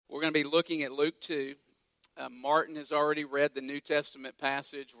We're going to be looking at Luke 2. Martin has already read the New Testament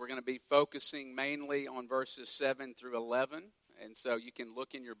passage. We're going to be focusing mainly on verses 7 through 11. And so you can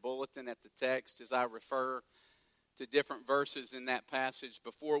look in your bulletin at the text as I refer to different verses in that passage.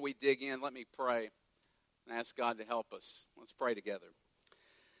 Before we dig in, let me pray and ask God to help us. Let's pray together.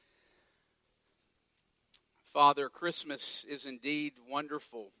 Father, Christmas is indeed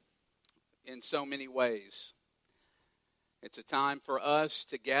wonderful in so many ways. It's a time for us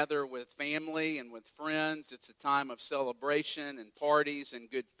to gather with family and with friends. It's a time of celebration and parties and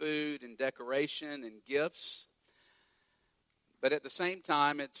good food and decoration and gifts. But at the same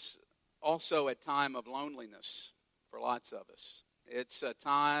time, it's also a time of loneliness for lots of us. It's a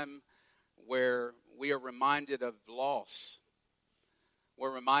time where we are reminded of loss. We're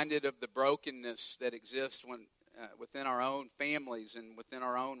reminded of the brokenness that exists within our own families and within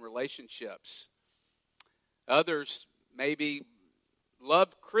our own relationships. Others maybe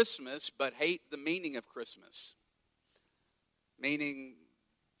love Christmas but hate the meaning of Christmas. Meaning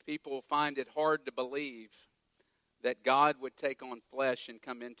people find it hard to believe that God would take on flesh and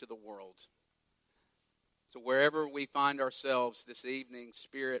come into the world. So wherever we find ourselves this evening,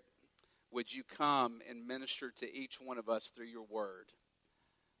 Spirit, would you come and minister to each one of us through your word?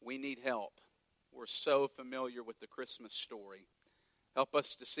 We need help. We're so familiar with the Christmas story. Help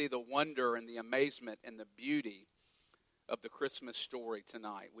us to see the wonder and the amazement and the beauty of the Christmas story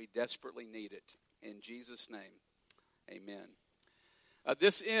tonight. We desperately need it. In Jesus' name, amen.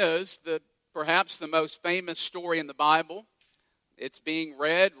 This is perhaps the most famous story in the Bible. It's being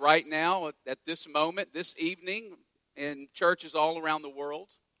read right now at this moment, this evening, in churches all around the world.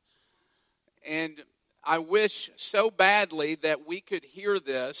 And I wish so badly that we could hear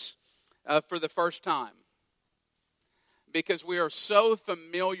this for the first time, because we are so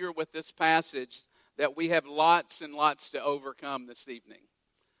familiar with this passage that we have lots and lots to overcome this evening.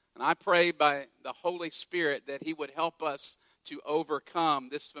 And I pray by the Holy Spirit that He would help us to overcome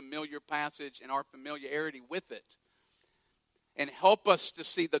this familiar passage and our familiarity with it, and help us to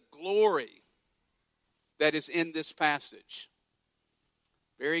see the glory that is in this passage.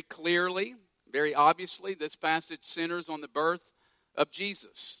 Very clearly, very obviously, this passage centers on the birth of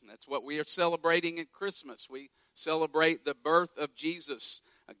Jesus. That's what we are celebrating at Christmas. We celebrate the birth of Jesus,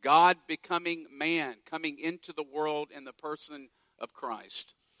 a God becoming man, coming into the world in the person of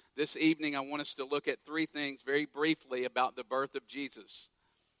Christ. This evening, I want us to look at three things very briefly about the birth of Jesus.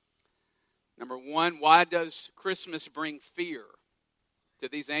 Number one, why does Christmas bring fear to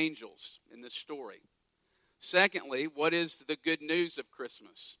these angels in this story? Secondly, what is the good news of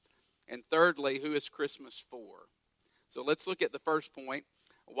Christmas? And thirdly, who is Christmas for? So let's look at the first point.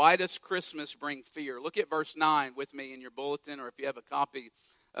 Why does Christmas bring fear? Look at verse 9 with me in your bulletin, or if you have a copy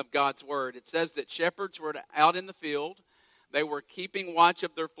of God's Word. It says that shepherds were out in the field. They were keeping watch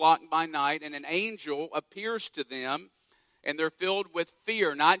of their flock by night, and an angel appears to them, and they're filled with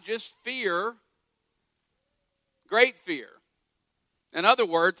fear. Not just fear, great fear. In other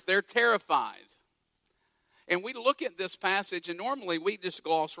words, they're terrified. And we look at this passage, and normally we just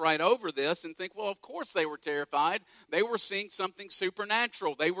gloss right over this and think, well, of course they were terrified. They were seeing something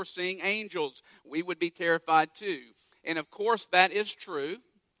supernatural. They were seeing angels. We would be terrified too. And of course that is true.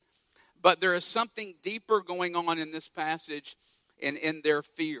 But there is something deeper going on in this passage and in their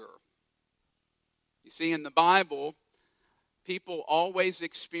fear. You see, in the Bible, people always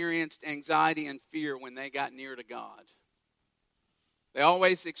experienced anxiety and fear when they got near to God. They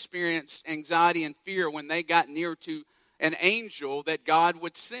always experienced anxiety and fear when they got near to an angel that God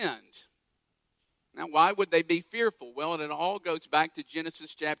would send. Now, why would they be fearful? Well, it all goes back to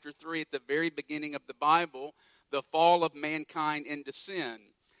Genesis chapter 3 at the very beginning of the Bible, the fall of mankind into sin.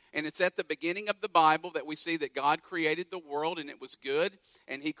 And it's at the beginning of the Bible that we see that God created the world and it was good,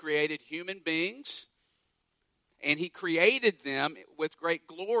 and He created human beings, and He created them with great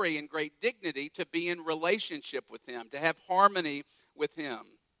glory and great dignity to be in relationship with Him, to have harmony with Him.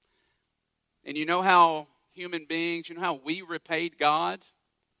 And you know how human beings, you know how we repaid God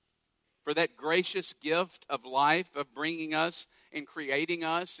for that gracious gift of life, of bringing us and creating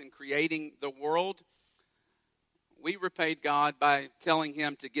the world? We repaid God by telling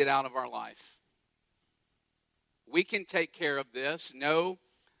Him to get out of our life. We can take care of this. No,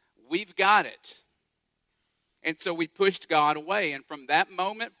 we've got it. And so we pushed God away. And from that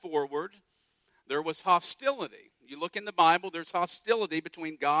moment forward, there was hostility. You look in the Bible, there's hostility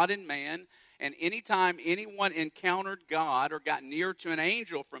between God and man. And anytime anyone encountered God or got near to an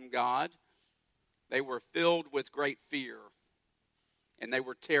angel from God, they were filled with great fear. And they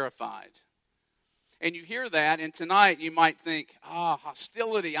were terrified. And you hear that, and tonight you might think,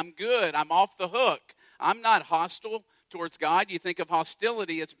 hostility, I'm good, I'm off the hook. I'm not hostile towards God, you think of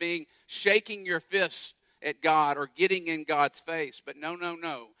hostility as being shaking your fist at God or getting in God's face. But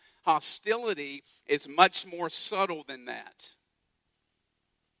no. Hostility is much more subtle than that.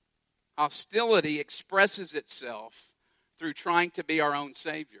 Hostility expresses itself through trying to be our own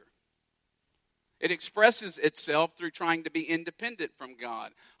Savior. It expresses itself through trying to be independent from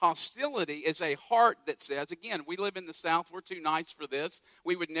God. Hostility is a heart that says, again, we live in the South, we're too nice for this.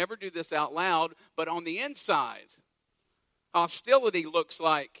 We would never do this out loud, but on the inside, hostility looks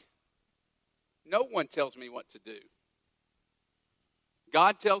like, no one tells me what to do.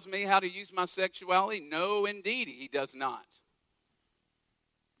 God tells me how to use my sexuality? No, indeed, He does not.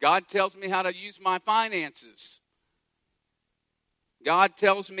 God tells me how to use my finances. God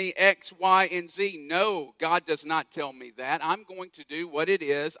tells me X, Y, and Z. No, God does not tell me that. I'm going to do what it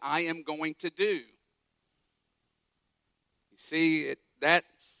is I am going to do. You see, that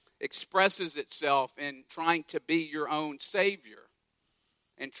expresses itself in trying to be your own Savior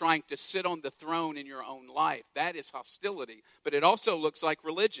and trying to sit on the throne in your own life. That is hostility. But it also looks like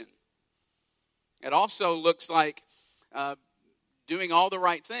religion. It also looks like doing all the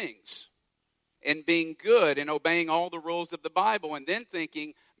right things and being good and obeying all the rules of the Bible and then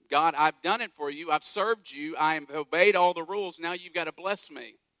thinking, God, I've done it for you. I've served you. I have obeyed all the rules. Now you've got to bless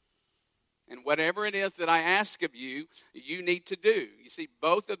me. And whatever it is that I ask of you, you need to do. You see,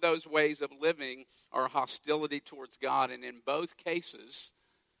 both of those ways of living are hostility towards God. And in both cases,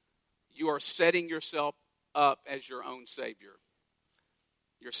 you are setting yourself up as your own Savior.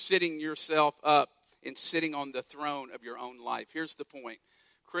 You're setting yourself up and sitting on the throne of your own life. Here's the point.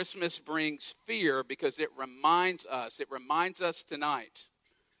 Christmas brings fear because it reminds us tonight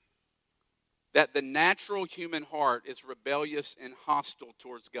that the natural human heart is rebellious and hostile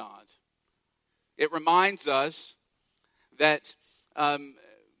towards God. It reminds us that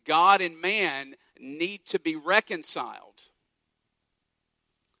God and man need to be reconciled.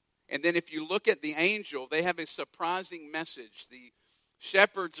 And then if you look at the angel, they have a surprising message. The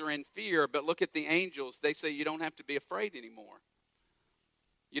shepherds are in fear, but look at the angels. They say you don't have to be afraid anymore.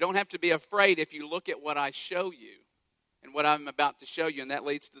 You don't have to be afraid if you look at what I show you and what I'm about to show you. And that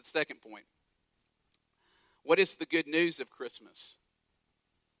leads to the second point. What is the good news of Christmas?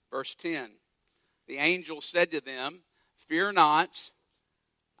 Verse 10. The angel said to them, "Fear not,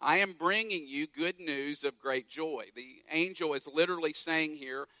 I am bringing you good news of great joy." The angel is literally saying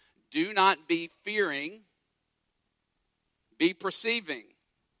here, do not be fearing, be perceiving.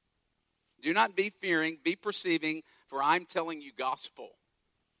 Do not be fearing, be perceiving, for I'm telling you gospel.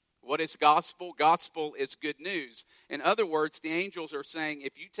 What is gospel? Gospel is good news. In other words, the angels are saying,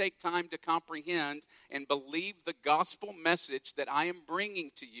 if you take time to comprehend and believe the gospel message that I am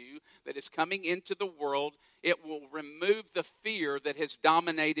bringing to you, that is coming into the world, it will remove the fear that has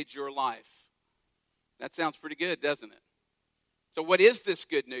dominated your life. That sounds pretty good, doesn't it? So what is this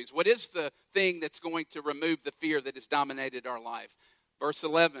good news? What is the thing that's going to remove the fear that has dominated our life? Verse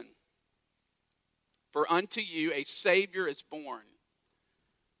 11. For unto you a Savior is born,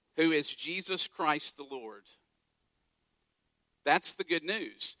 who is Jesus Christ the Lord. That's the good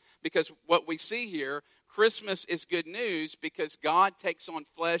news. Because what we see here, Christmas is good news because God takes on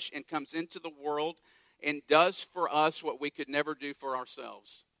flesh and comes into the world and does for us what we could never do for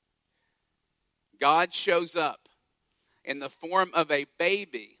ourselves. God shows up in the form of a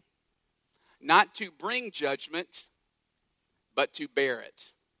baby, not to bring judgment, but to bear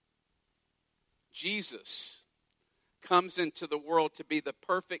it. Jesus comes into the world to be the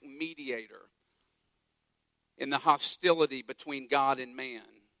perfect mediator in the hostility between God and man.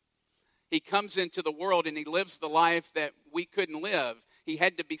 He comes into the world and he lives the life that we couldn't live. He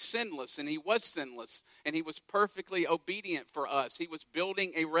had to be sinless, and he was sinless, and he was perfectly obedient for us. He was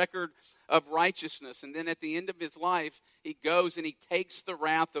building a record of righteousness, and then at the end of his life, he goes and he takes the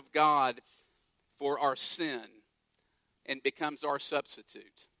wrath of God for our sin and becomes our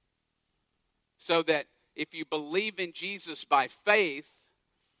substitute. So that if you believe in Jesus by faith,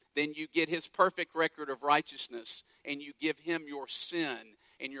 then you get his perfect record of righteousness, and you give him your sin,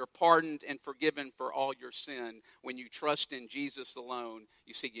 and you're pardoned and forgiven for all your sin. When you trust in Jesus alone,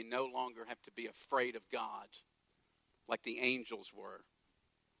 you see, you no longer have to be afraid of God like the angels were.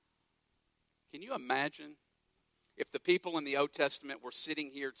 Can you imagine if the people in the Old Testament were sitting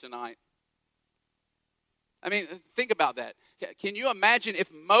here tonight? I mean, think about that. Can you imagine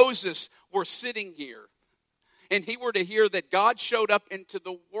if Moses were sitting here and he were to hear that God showed up into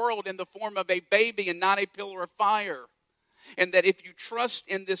the world in the form of a baby and not a pillar of fire? And that if you trust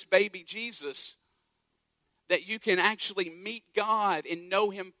in this baby Jesus, that you can actually meet God and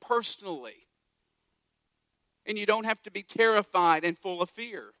know him personally. And you don't have to be terrified and full of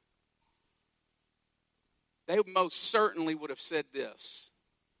fear. they most certainly would have said this: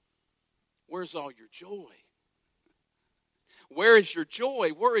 where's all your joy? Where is your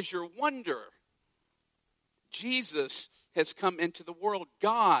joy? Where is your wonder? Jesus has come into the world.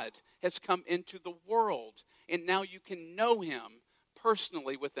 God has come into the world. And now you can know him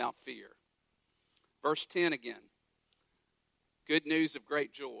personally without fear. Verse 10 again. Good news of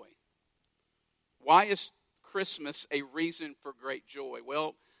great joy. Why is Christmas a reason for great joy?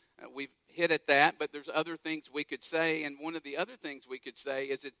 Well, we've hit at that, but there's other things we could say. And one of the other things we could say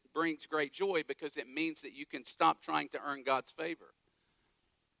is it brings great joy because it means that you can stop trying to earn God's favor.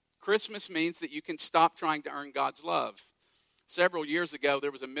 Christmas means that you can stop trying to earn God's love. Several years ago,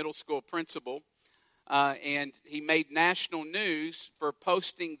 there was a middle school principal, and he made national news for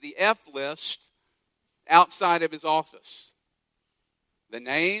posting the F list outside of his office. The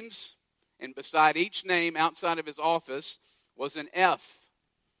names, and beside each name outside of his office was an F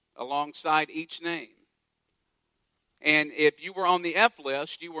alongside each name. And if you were on the F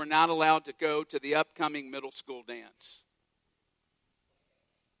list, you were not allowed to go to the upcoming middle school dance.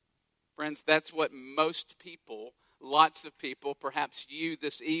 Friends, that's what most people, lots of people, perhaps you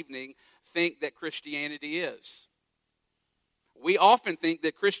this evening, think that Christianity is. We often think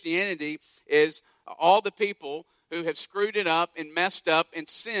that Christianity is all the people who have screwed it up and messed up and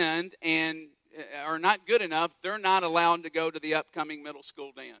sinned and are not good enough. They're not allowed to go to the upcoming middle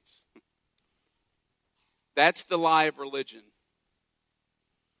school dance. That's the lie of religion.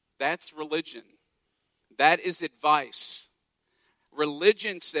 That's religion. That is advice.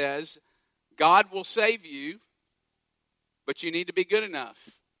 Religion says God will save you, but you need to be good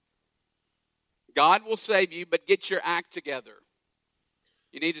enough. God will save you, but get your act together.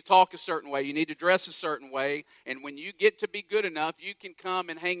 You need to talk a certain way. You need to dress a certain way. And when you get to be good enough, you can come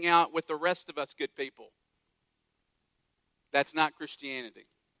and hang out with the rest of us good people. That's not Christianity.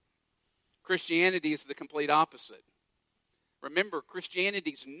 Christianity is the complete opposite. Remember,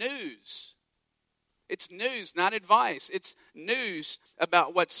 Christianity's news. It's news, not advice. It's news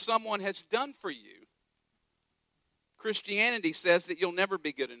about what someone has done for you. Christianity says that you'll never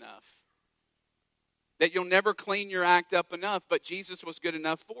be good enough. That you'll never clean your act up enough, but Jesus was good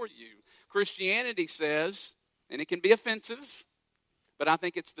enough for you. Christianity says, and it can be offensive, but I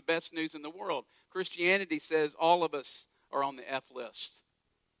think it's the best news in the world. Christianity says all of us are on the F list.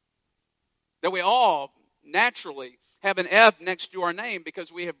 That we all naturally have an F next to our name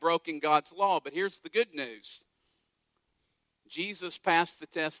because we have broken God's law. But here's the good news. Jesus passed the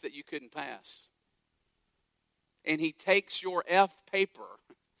test that you couldn't pass. And he takes your F paper,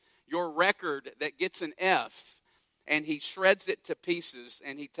 your record that gets an F, and he shreds it to pieces,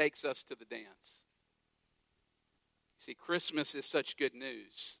 and he takes us to the dance. See, Christmas is such good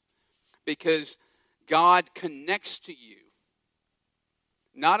news because God connects to you,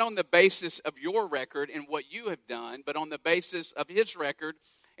 not on the basis of your record and what you have done, but on the basis of his record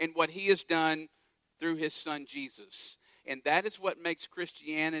and what he has done through his son Jesus. And that is what makes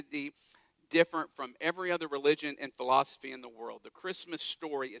Christianity different from every other religion and philosophy in the world. The Christmas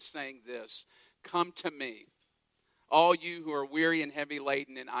story is saying this: come to me, all you who are weary and heavy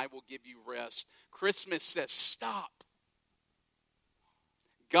laden, and I will give you rest. Christmas says, stop.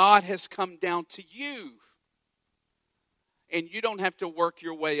 God has come down to you. And you don't have to work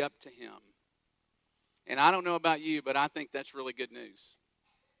your way up to him. And I don't know about you, but I think that's really good news.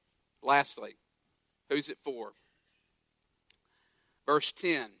 Lastly, who's it for? Verse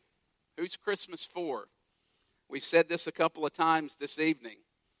 10. Who's Christmas for? We've said this a couple of times this evening.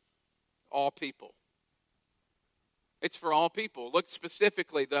 All people. It's for all people. Look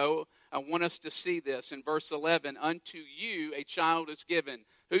specifically, though, I want us to see this in verse 11. Unto you a child is given.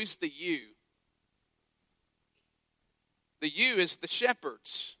 Who's the you? The you is the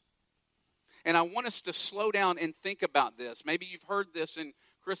shepherds. And I want us to slow down and think about this. Maybe you've heard this in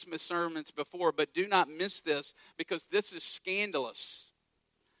Christmas sermons before, but do not miss this because this is scandalous.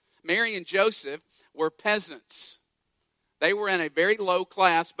 Mary and Joseph were peasants. They were in a very low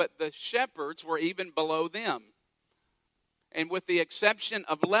class, but the shepherds were even below them. And with the exception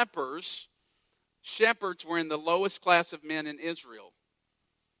of lepers, shepherds were in the lowest class of men in Israel.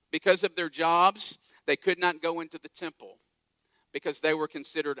 Because of their jobs, they could not go into the temple because they were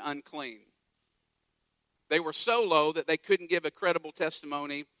considered unclean. They were so low that they couldn't give a credible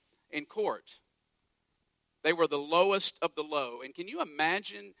testimony in court. They were the lowest of the low. And can you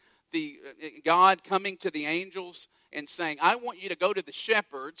imagine God coming to the angels and saying, I want you to go to the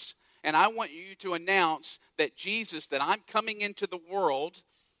shepherds and I want you to announce that Jesus, that I'm coming into the world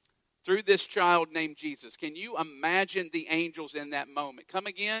through this child named Jesus. Can you imagine the angels in that moment? Come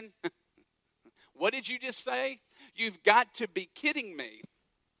again? What did you just say? You've got to be kidding me.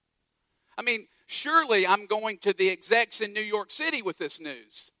 I mean, Surely I'm going to the execs in New York City with this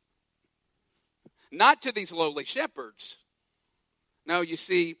news. Not to these lowly shepherds. No, you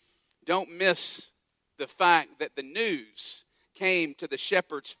see, don't miss the fact that the news came to the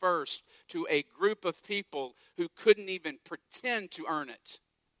shepherds first, to a group of people who couldn't even pretend to earn it,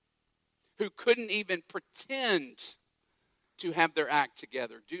 who couldn't even pretend to have their act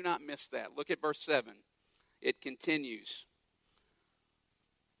together. Do not miss that. Look at verse 7. It continues.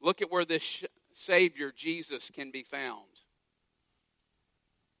 Look at where this Savior, Jesus, can be found.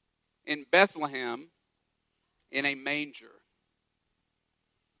 In Bethlehem, in a manger.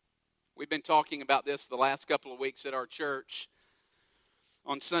 We've been talking about this the last couple of weeks at our church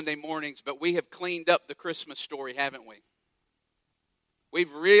on Sunday mornings, but we have cleaned up the Christmas story, haven't we?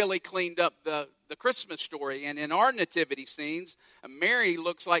 We've really cleaned up the Christmas story. And in our nativity scenes, Mary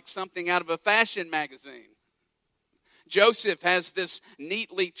looks like something out of a fashion magazine. Joseph has this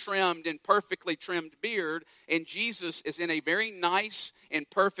neatly trimmed and perfectly trimmed beard, and Jesus is in a very nice and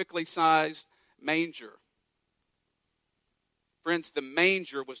perfectly sized manger. Friends, the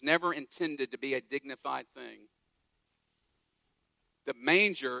manger was never intended to be a dignified thing. The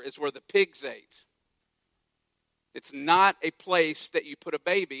manger is where the pigs ate. It's not a place that you put a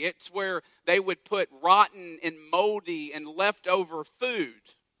baby. It's where they would put rotten and moldy and leftover food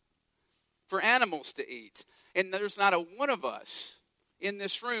for animals to eat. And there's not a one of us in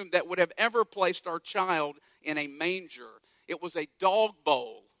this room that would have ever placed our child in a manger. It was a dog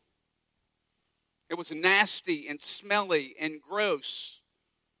bowl. It was nasty and smelly and gross.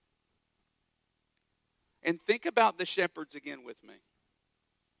 And think about the shepherds again with me.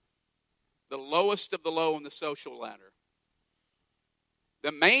 The lowest of the low on the social ladder.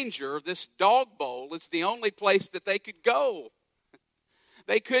 The manger, this dog bowl, is the only place that they could go.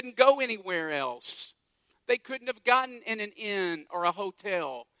 They couldn't go anywhere else. They couldn't have gotten in an inn or a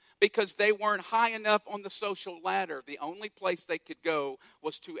hotel because they weren't high enough on the social ladder. The only place they could go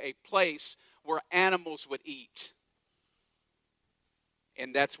was to a place where animals would eat.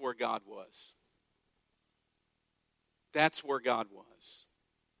 And that's where God was. That's where God was.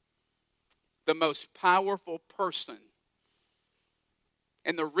 The most powerful person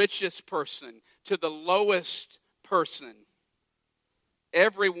and the richest person to the lowest person.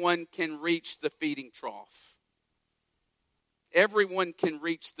 Everyone can reach the feeding trough. Everyone can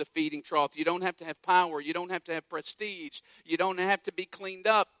reach the feeding trough. You don't have to have power. You don't have to have prestige. You don't have to be cleaned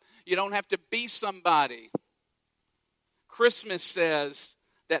up. You don't have to be somebody. Christmas says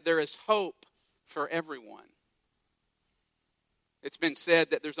that there is hope for everyone. It's been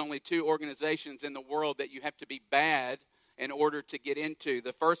said that there's only 2 organizations in the world that you have to be bad in order to get into.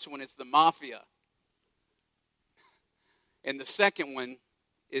 The first one is the mafia. And the second one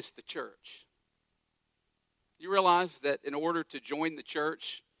is the church. You realize that in order to join the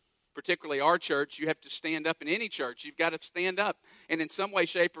church, particularly our church, you have to stand up in any church. You've got to stand up and in some way,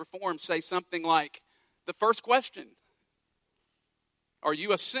 shape, or form say something like, the first question, are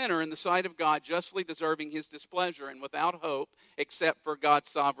you a sinner in the sight of God, justly deserving His displeasure and without hope except for God's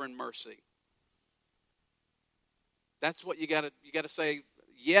sovereign mercy? That's what you got to say.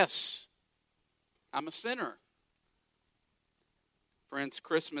 Yes, I'm a sinner. Friends,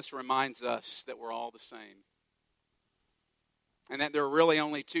 Christmas reminds us that we're all the same, and that there are really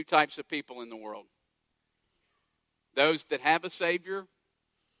only 2 types of people in the world: those that have a Savior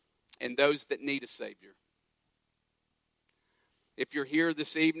and those that need a Savior. If you're here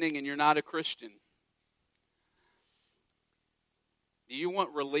this evening and you're not a Christian, do you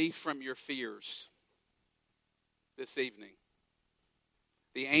want relief from your fears this evening?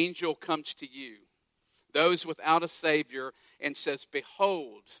 The angel comes to you, those without a Savior, and says,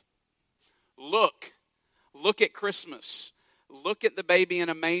 behold, look at Christmas. Look at the baby in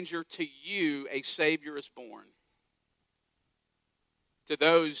a manger. To you, a Savior is born. To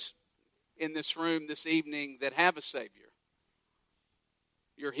those in this room this evening that have a Savior,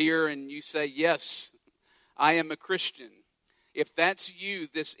 you're here and you say, yes, I am a Christian. If that's you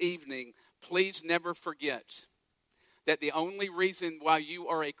this evening, please never forget that the only reason why you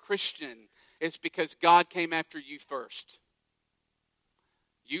are a Christian is because God came after you first.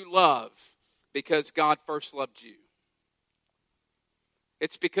 You love because God first loved you.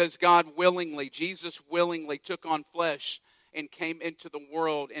 It's because God willingly, Jesus willingly took on flesh and came into the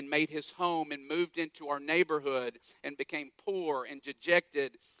world and made His home and moved into our neighborhood and became poor and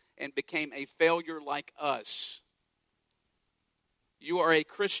dejected and became a failure like us. You are a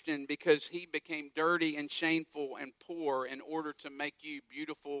Christian because He became dirty and shameful and poor in order to make you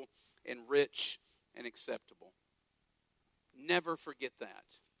beautiful and rich and acceptable. Never forget that,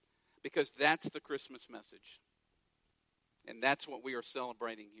 because that's the Christmas message. And that's what we are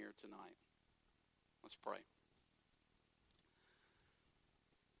celebrating here tonight. Let's pray.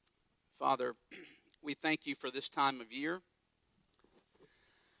 Father, we thank you for this time of year.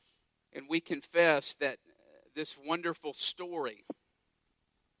 And we confess that this wonderful story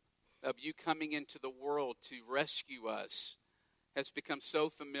of you coming into the world to rescue us has become so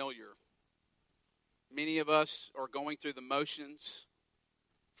familiar. Many of us are going through the motions.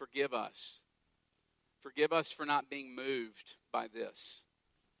 Forgive us. Forgive us for not being moved by this.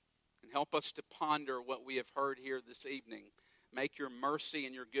 And help us to ponder what we have heard here this evening. Make your mercy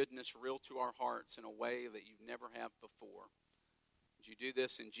and your goodness real to our hearts in a way that you never have before. Would you do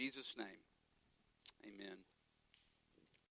this in Jesus' name? Amen.